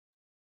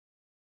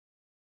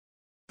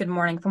Good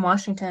morning from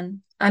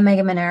Washington. I'm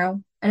Megan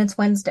Monero, and it's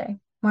Wednesday,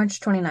 March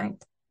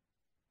 29th.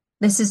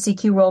 This is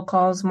CQ Roll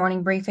Call's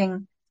morning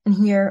briefing, and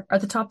here are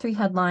the top 3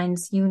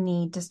 headlines you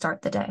need to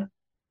start the day.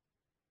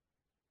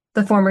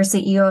 The former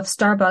CEO of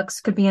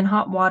Starbucks could be in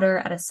hot water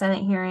at a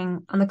Senate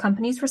hearing on the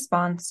company's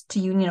response to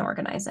union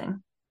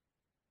organizing.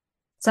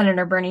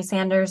 Senator Bernie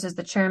Sanders is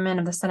the chairman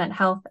of the Senate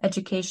Health,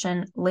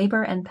 Education,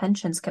 Labor, and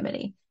Pensions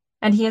Committee,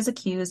 and he has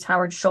accused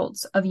Howard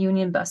Schultz of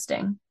union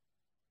busting.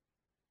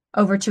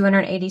 Over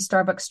 280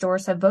 Starbucks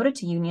stores have voted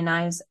to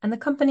unionize, and the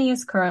company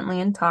is currently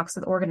in talks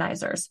with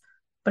organizers,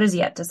 but is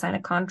yet to sign a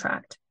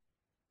contract.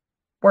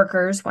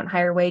 Workers want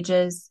higher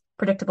wages,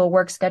 predictable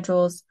work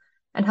schedules,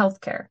 and health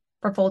care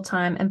for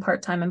full-time and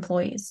part-time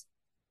employees.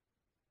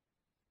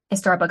 A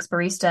Starbucks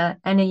barista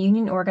and a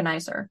union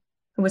organizer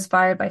who was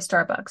fired by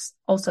Starbucks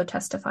also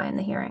testify in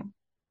the hearing.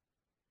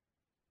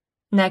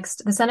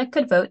 Next, the Senate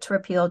could vote to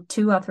repeal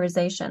 2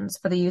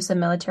 authorizations for the use of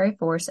military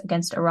force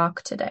against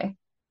Iraq today.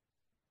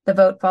 The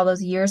vote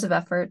follows years of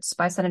efforts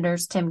by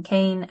Senators Tim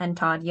Kaine and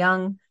Todd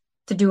Young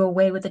to do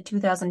away with the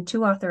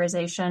 2002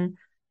 authorization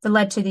that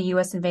led to the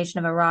U.S. invasion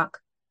of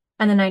Iraq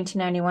and the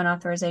 1991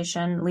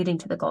 authorization leading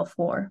to the Gulf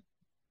War.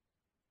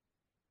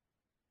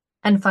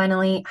 And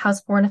finally,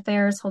 House Foreign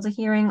Affairs holds a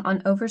hearing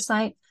on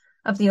oversight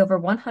of the over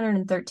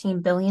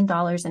 $113 billion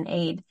in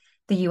aid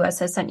the U.S.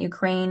 has sent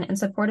Ukraine in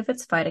support of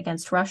its fight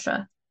against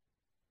Russia.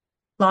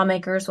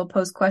 Lawmakers will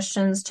pose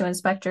questions to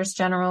inspectors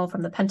general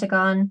from the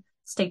Pentagon,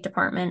 State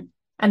Department,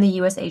 and the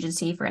U.S.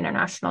 Agency for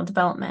International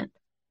Development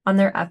on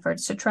their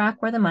efforts to track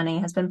where the money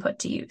has been put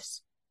to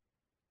use.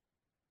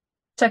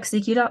 Check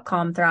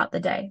CQ.com throughout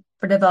the day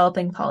for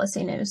developing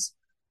policy news.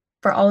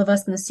 For all of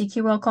us in the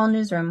CQ Roll Call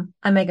newsroom,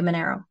 I'm Megan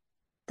Monero.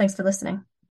 Thanks for listening.